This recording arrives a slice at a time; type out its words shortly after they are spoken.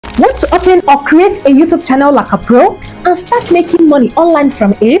Want to open or create a YouTube channel like a pro and start making money online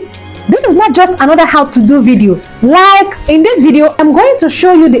from it? This is not just another how to do video. Like in this video, I'm going to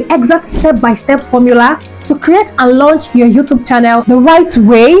show you the exact step-by-step formula to create and launch your YouTube channel the right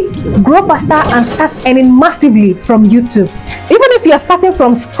way, grow faster and start earning massively from YouTube. Even if you're starting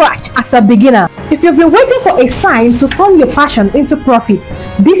from scratch as a beginner, if you've been waiting for a sign to turn your passion into profit,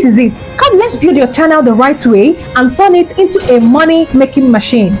 this is it. Come, let's build your channel the right way and turn it into a money-making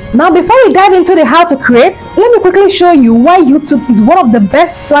machine. Now, before we dive into the how to create, let me quickly show you why YouTube is one of the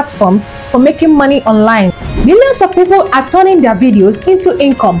best platforms for making money online. Millions of people are turning their videos into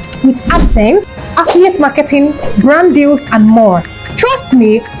income with AdSense, affiliate marketing, brand deals, and more. Trust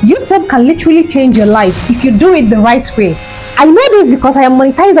me, YouTube can literally change your life if you do it the right way. I know this because I am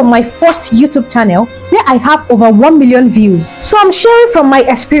monetized on my first YouTube channel where I have over 1 million views. So I'm sharing from my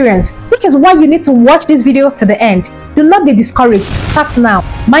experience, which is why you need to watch this video to the end. Do not be discouraged. Start now.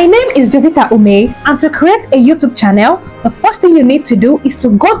 My name is Jovita Ume, and to create a YouTube channel, the first thing you need to do is to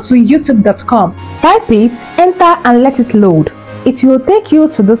go to youtube.com. Type it, enter, and let it load. It will take you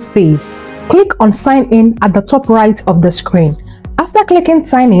to this phase. Click on sign in at the top right of the screen. After clicking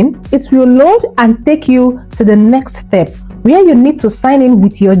sign in, it will load and take you to the next step, where you need to sign in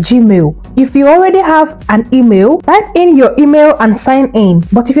with your Gmail. If you already have an email, type in your email and sign in.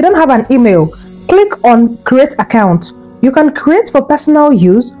 But if you don't have an email, click on create account. You can create for personal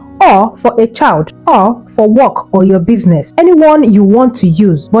use or for a child or for work or your business, anyone you want to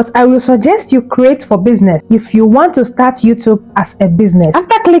use. But I will suggest you create for business if you want to start YouTube as a business.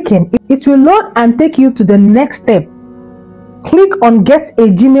 After clicking, it will load and take you to the next step. Click on get a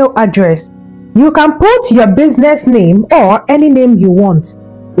Gmail address. You can put your business name or any name you want.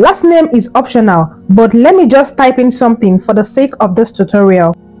 Last name is optional, but let me just type in something for the sake of this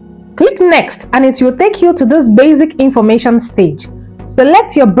tutorial. Click next and it will take you to this basic information stage.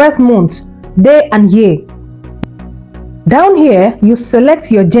 Select your birth month, day and year. Down here, you select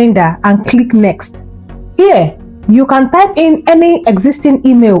your gender and click next. Here, you can type in any existing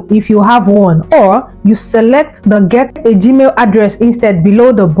email if you have one, or you select the get a Gmail address instead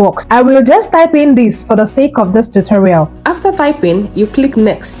below the box. I will just type in this for the sake of this tutorial. After typing, you click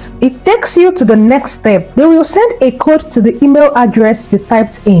next. It takes you to the next step. They will send a code to the email address you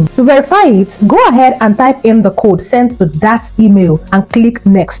typed in. To verify it, go ahead and type in the code sent to that email and click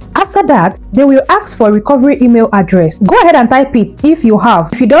next. After that, they will ask for recovery email address. Go ahead and type it if you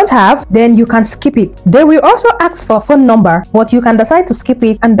have. If you don't have, then you can skip it. They will also ask for phone number, but you can decide to skip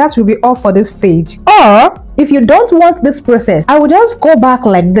it, and that will be all for this stage. Or if you don't want this process, I will just go back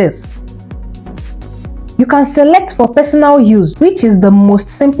like this. You can select for personal use, which is the most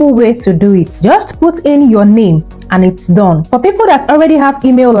simple way to do it. Just put in your name and it's done. For people that already have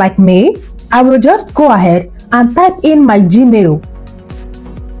email like me, I will just go ahead and type in my Gmail.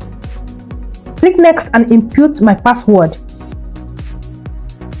 Click next and input my password.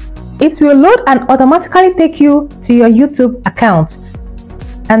 It will load and automatically take you to your YouTube account.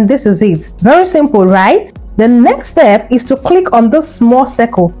 And this is it. Very simple, right? The next step is to click on this small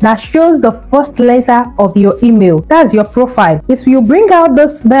circle that shows the first letter of your email. That's your profile. It will bring out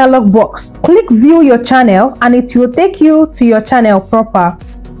this dialog box. Click view your channel and it will take you to your channel proper.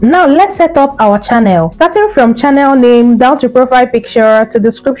 Now let's set up our channel, starting from channel name down to profile picture to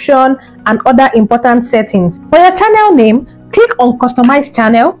description and other important settings. For your channel name, click on customize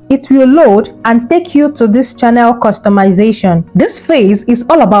channel. It will load and take you to this channel customization. This phase is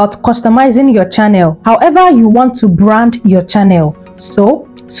all about customizing your channel however you want to brand your channel. So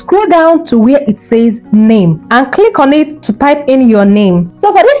scroll down to where it says name and click on it to type in your name.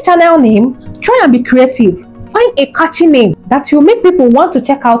 So for this channel name, try and be creative. Find a catchy name that will make people want to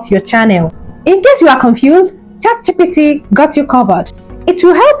check out your channel. In case you are confused, ChatGPT got you covered. It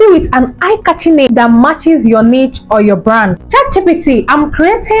will help you with an eye-catching name that matches your niche or your brand. ChatGPT, I'm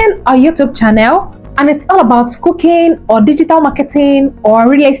creating a YouTube channel and it's all about cooking or digital marketing or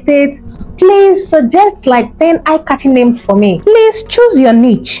real estate. Please suggest like 10 eye-catching names for me. Please choose your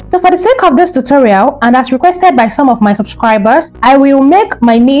niche. So for the sake of this tutorial, and as requested by some of my subscribers, I will make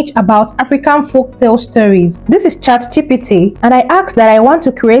my niche about African folktale stories. This is ChatGPT, and I asked that I want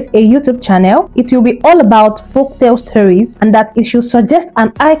to create a YouTube channel. It will be all about folktale stories, and that it should suggest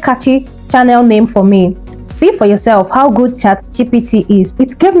an eye-catchy channel name for me. See for yourself how good ChatGPT is.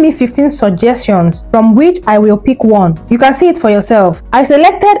 It gave me 15 suggestions from which I will pick one. You can see it for yourself. I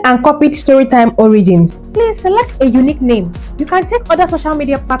selected and copied Storytime Origins. Please select a unique name. You can check other social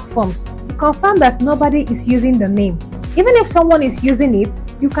media platforms to confirm that nobody is using the name. Even if someone is using it,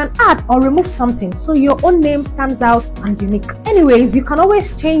 you can add or remove something so your own name stands out and unique. Anyways, you can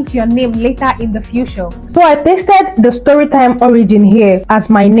always change your name later in the future. So I pasted the Storytime Origin here as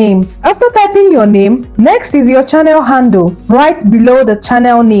my name. After typing your name, next is your channel handle right below the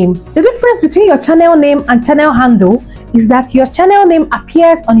channel name. The difference between your channel name and channel handle is that your channel name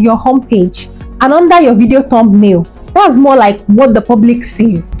appears on your homepage and under your video thumbnail. That's more like what the public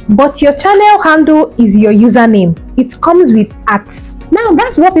sees. But your channel handle is your username. It comes with @ Now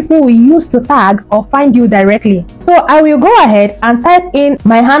that's what people will use to tag or find you directly. So I will go ahead and type in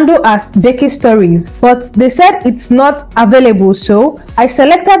my handle as Becky Stories, but they said it's not available, so I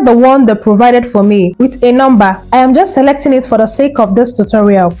selected the one they provided for me with a number. I am just selecting it for the sake of this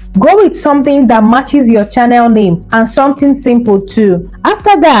tutorial. Go with something that matches your channel name and something simple too.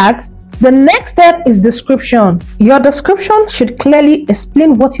 After that, the next step is description. Your description should clearly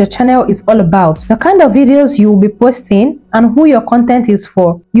explain what your channel is all about, the kind of videos you will be posting, and who your content is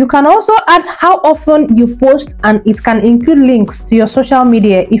for. You can also add how often you post, and it can include links to your social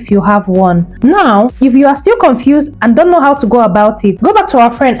media if you have one. Now, if you are still confused and don't know how to go about it, go back to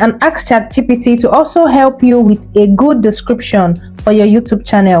our friend and ask ChatGPT to also help you with a good description for your YouTube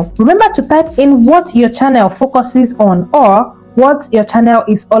channel. Remember to type in what your channel focuses on or what your channel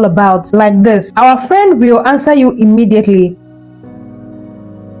is all about, like this. Our friend will answer you immediately.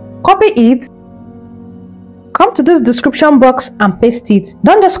 Copy it, come to this description box and paste it.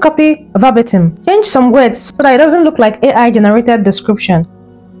 Don't just copy verbatim. Change some words so that it doesn't look like AI generated description.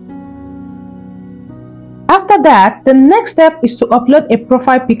 After that, the next step is to upload a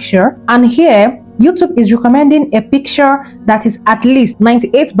profile picture, and here YouTube is recommending a picture that is at least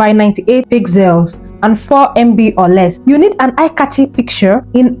 98 by 98 pixels and 4 MB or less. You need an eye-catchy picture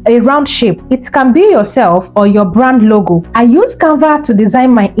in a round shape. It can be yourself or your brand logo. I use Canva to design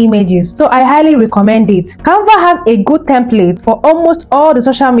my images, so I highly recommend it. Canva has a good template for almost all the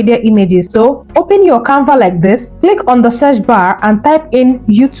social media images. So open your Canva like this, click on the search bar and type in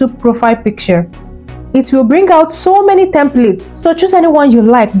YouTube profile picture. It will bring out so many templates, so choose anyone you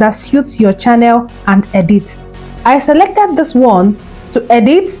like that suits your channel and edit. I selected this one. To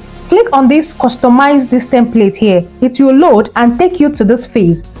edit, click on this customize this template here. It will load and take you to this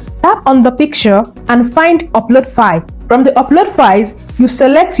phase. Tap on the picture and find upload file. From the upload files, you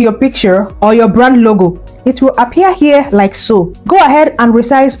select your picture or your brand logo. It will appear here like so. Go ahead and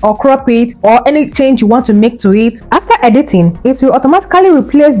resize or crop it or any change you want to make to it. After editing, it will automatically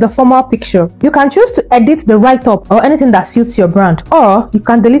replace the former picture. You can choose to edit the write-up or anything that suits your brand, or you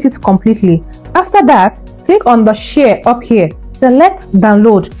can delete it completely. After that, click on the share up here. Select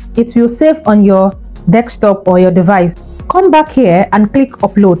download. It will save on your desktop or your device. Come back here and click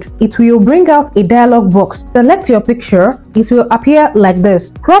upload. It will bring out a dialog box. Select your picture. It will appear like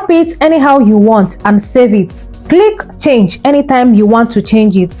this. Crop it anyhow you want and save it. Click change anytime you want to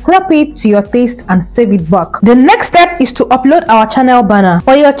change it. Crop it to your taste and save it back. The next step is to upload our channel banner.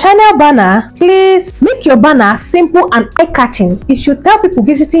 For your channel banner, please make your banner simple and eye-catching. It should tell people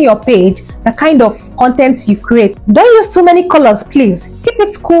visiting your page the kind of content you create. Don't use too many colors, please. Keep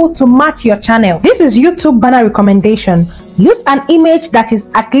it cool to match your channel. This is YouTube banner recommendation. Use an image that is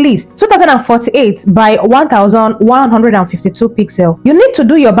at least 2048 by 1152 pixels. You need to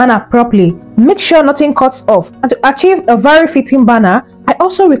do your banner properly. Make sure nothing cuts off. And to achieve a very fitting banner, I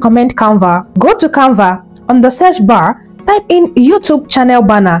also recommend Canva. Go to Canva. On the search bar, type in YouTube channel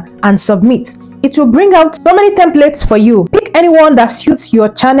banner and submit. It will bring out so many templates for you. Pick anyone that suits your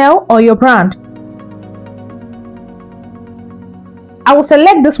channel or your brand. I will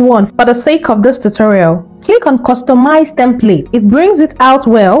select this one for the sake of this tutorial. Click on customize template. It brings it out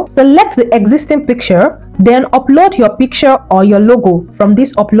well. Select the existing picture, then upload your picture or your logo from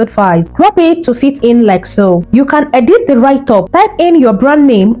this upload file. Crop it to fit in like so. You can edit the write-up. Type in your brand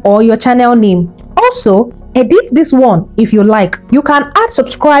name or your channel name. Also, edit this one if you like. You can add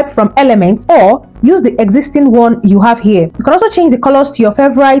subscribe from elements or use the existing one you have here. You can also change the colors to your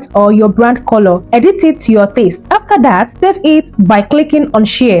favorite or your brand color. Edit it to your taste. After that, save it by clicking on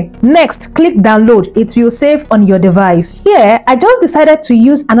share. Next, click download. It will save on your device. Here, I just decided to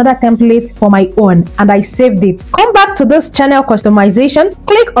use another template for my own and I saved it. Come back to this channel customization.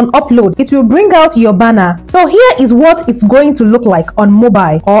 Click on upload. It will bring out your banner. So here is what it's going to look like on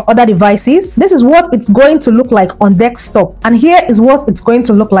mobile or other devices. This is what it's going to look like on desktop. And here is what it's going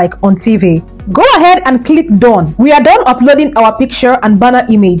to look like on TV. Go ahead and click done. We are done uploading our picture and banner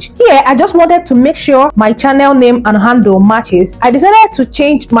image. Here I just wanted to make sure my channel name and handle matches. I decided to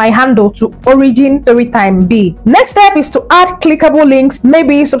change my handle to Origin Storytime B. Next step is to add clickable links,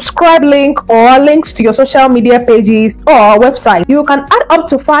 maybe subscribe link or links to your social media pages or website. You can add up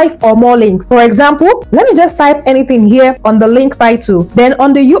to 5 or more links. For example, let me just type anything here on the link title. Then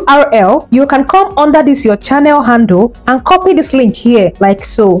on the URL, you can come under this your channel handle and copy this link here like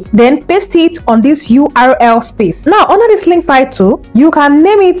so. Then paste it on this URL space. Now under this link title, you can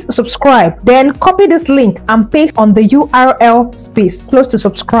name it subscribe. Then copy this link and paste on the URL space close to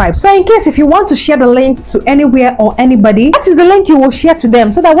subscribe. So in case if you want to share the link to anywhere or anybody, that is the link you will share to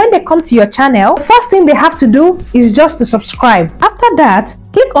them, so that when they come to your channel, the first thing they have to do is just to subscribe. After that,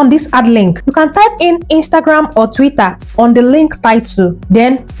 click on this add link. You can type in Instagram or Twitter on the link title,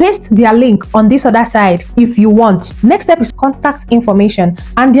 then paste their link on this other side if you want. Next step is contact information,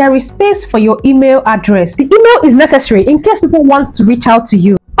 and there is space for your email address. The email is necessary in case people want to reach out to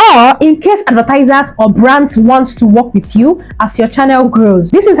you, or in case advertisers or brands want to work with you as your channel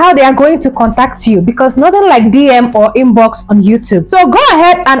grows. This is how they are going to contact you, because nothing like DM or inbox on YouTube. So go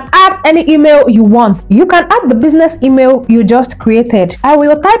ahead and add any email you want. You can add the business email you just created. I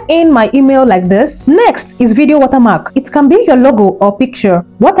will type in my email like this. Next is video watermark. It can be your logo or picture.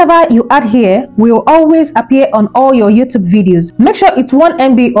 Whatever you add here will always appear on all your YouTube videos. Make sure it's 1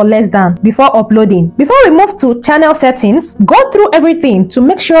 MB or less than before uploading. Before we move to channel settings, go through everything to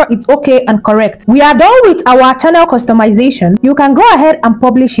make sure it's okay and correct. We are done with our channel customization. You can go ahead and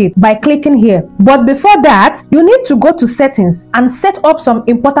publish it by clicking here. But before that, you need to go to settings and set up some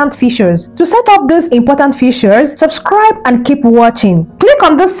important features. To set up these important features, subscribe and keep watching. Click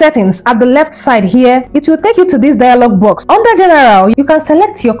on these settings at the left side here. It will take you to this dialog box. Under general, you can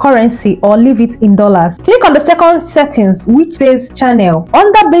select your currency or leave it in dollars. Click on the second settings, which says channel.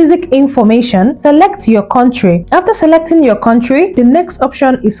 Under basic information, select your country. After selecting your country, the next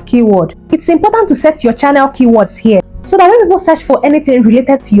option is keyword. It's important to set your channel keywords here, so that when people search for anything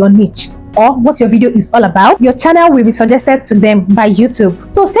related to your niche or what your video is all about, your channel will be suggested to them by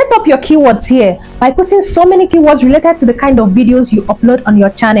YouTube. So set up your keywords here by putting so many keywords related to the kind of videos you upload on your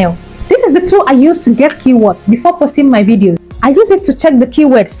channel. This is the tool I use to get keywords before posting my videos. I use it to check the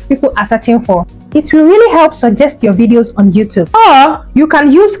keywords people are searching for. It will really help suggest your videos on YouTube. Or you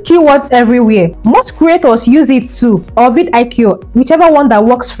can use keywords everywhere. Most creators use it too, or vidIQ, whichever one that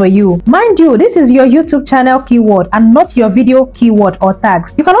works for you. Mind you, this is your YouTube channel keyword and not your video keyword or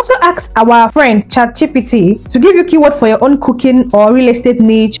tags. You can also ask our friend ChatGPT to give you keyword for your own cooking or real estate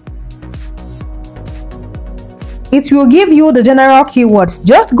niche. It will give you the general keywords.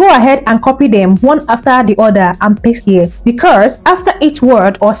 Just go ahead and copy them one after the other and paste here, because after each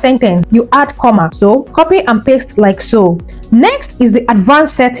word or sentence you add comma. So copy and paste like so. Next is the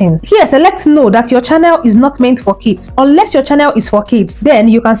advanced settings. Here select no, that your channel is not meant for kids. Unless your channel is for kids, then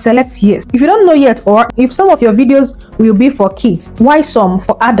you can select yes. If you don't know yet, or if some of your videos will be for kids while some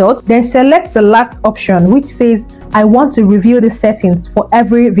for adults, then select the last option, which says I want to review the settings for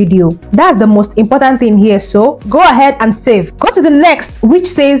every video. That's the most important thing here, so go ahead and save. Go to the next, which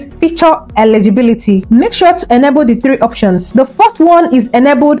says feature eligibility. Make sure to enable the 3 options. The first one is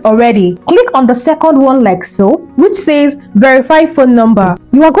enabled already. Click on the second one like so, which says verify phone number.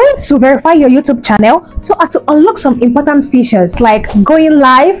 You are going to verify your YouTube channel so as to unlock some important features like going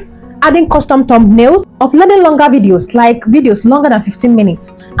live, adding custom thumbnails, uploading longer videos like videos longer than 15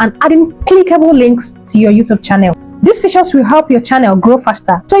 minutes, and adding clickable links to your YouTube channel. These features will help your channel grow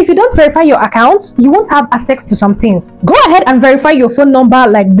faster. So if you don't verify your account, you won't have access to some things. Go ahead and verify your phone number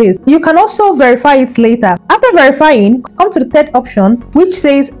like this. You can also verify it later. After verifying, come to the third option, which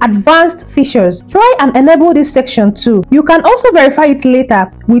says advanced features. Try and enable this section too. You can also verify it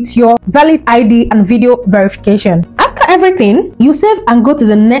later with your valid ID and video verification. After everything, you save and go to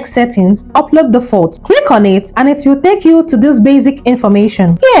the next settings, upload the photo. Click on it and it will take you to this basic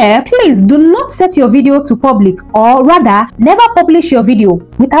information. Here, please do not set your video to public, or rather, never publish your video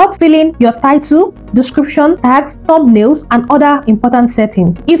without filling your title, description, tags, thumbnails, and other important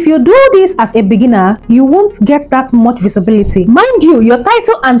settings. If you do this as a beginner, you won't get that much visibility. Mind you, your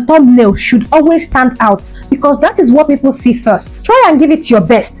title and thumbnail should always stand out, because that is what people see first. Try and give it your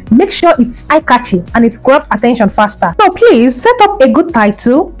best. Make sure it's eye-catchy and it grabs attention faster. So please set up a good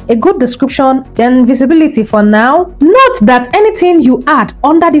title, a good description, then visibility for now. Note that anything you add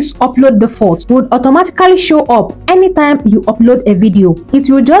under this upload the photo would automatically show up anytime you upload a video. It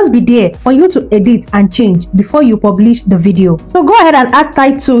will just be there for you to edit and change before you publish the video. So go ahead and add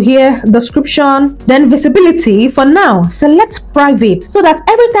title here, description, then visibility. For now, select private, so that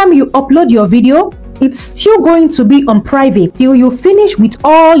every time you upload your video, it's still going to be on private till you finish with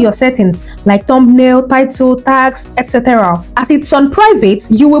all your settings like thumbnail, title, tags, etc. As it's on private,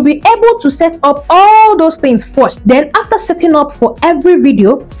 you will be able to set up all those things first. Then after setting up for every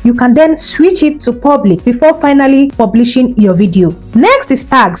video, you can then switch it to public before finally publishing your video. Next is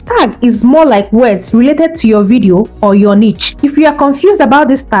tags. Tag is more like words related to your video or your niche. If you are confused about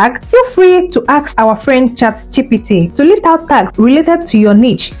this tag, feel free to ask our friend ChatGPT to list out tags related to your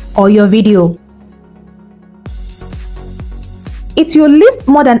niche or your video. It will list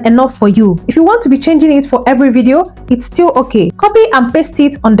more than enough for you. If you want to be changing it for every video, it's still okay. Copy and paste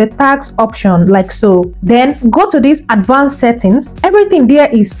it on the tags option like so. Then go to this advanced settings. Everything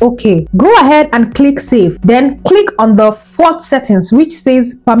there is okay. Go ahead and click save. Then click on the fourth settings which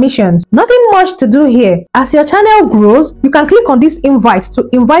says permissions. Nothing much to do here. As your channel grows, you can click on this invite to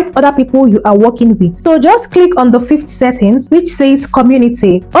invite other people you are working with. So just click on the fifth settings which says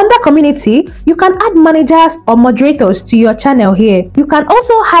community. Under community, you can add managers or moderators to your channel here. You can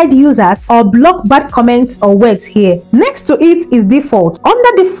also hide users or block bad comments or words here. Next to it is default.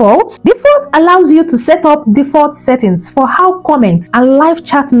 Under default allows you to set up default settings for how comments and live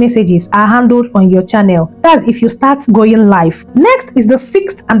chat messages are handled on your channel. That's if you start going live. Next is the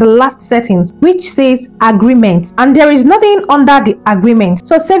sixth and the last settings which says agreement, and there is nothing under the agreement,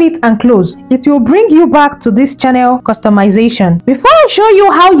 so save it and close. It will bring you back to this channel customization. Before I show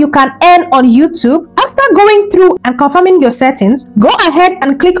you how you can earn on YouTube, after going through and confirming your settings, go ahead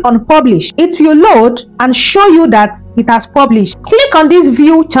and click on publish. It will load and show you that it has published. Click on this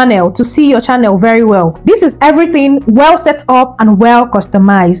view channel to see your channel very well. This is everything well set up and well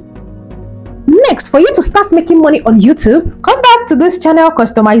customized. Next, for you to start making money on YouTube, come back to this channel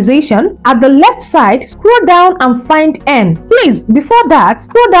customization. At the left side, scroll down and find Earn. Please, before that,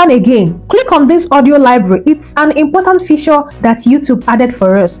 scroll down again. Click on this audio library. It's an important feature that YouTube added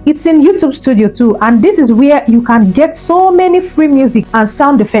for us. It's in YouTube Studio too, and this is where you can get so many free music and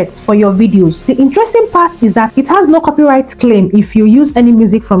sound effects for your videos. The interesting part is that it has no copyright claim if you use any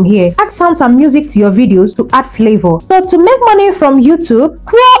music from here. Add sounds and music to your videos to add flavor. So to make money from YouTube,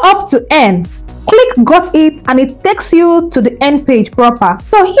 scroll up to Earn. Click got it and it takes you to the end page proper.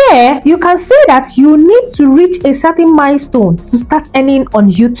 So here you can see that you need to reach a certain milestone to start earning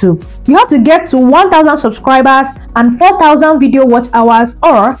on YouTube. You have to get to 1,000 subscribers and 4,000 video watch hours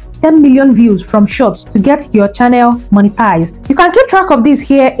or 10 million views from shorts to get your channel monetized. You can keep track of this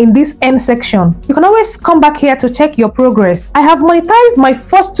here in this end section. You can always come back here to check your progress. I have monetized my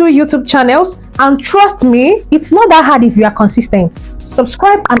first 2 YouTube channels, and trust me, it's not that hard if you are consistent.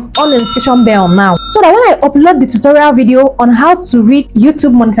 Subscribe and on the notification bell now so that when I upload the tutorial video on how to read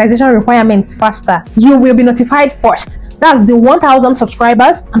YouTube monetization requirements faster, you will be notified first. That's the 1,000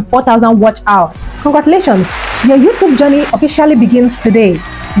 subscribers and 4,000 watch hours. Congratulations, your YouTube journey officially begins today.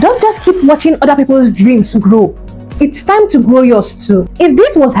 Don't just keep watching other people's dreams grow. It's time to grow yours too. If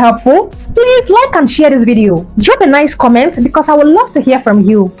this was helpful, please like and share this video. Drop a nice comment because I would love to hear from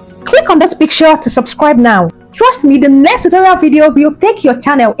you. Click on this picture to subscribe now. Trust me, the next tutorial video will take your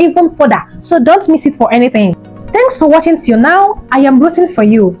channel even further, so don't miss it for anything. Thanks for watching till now. I am rooting for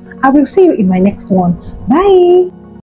you. I will see you in my next one. Bye.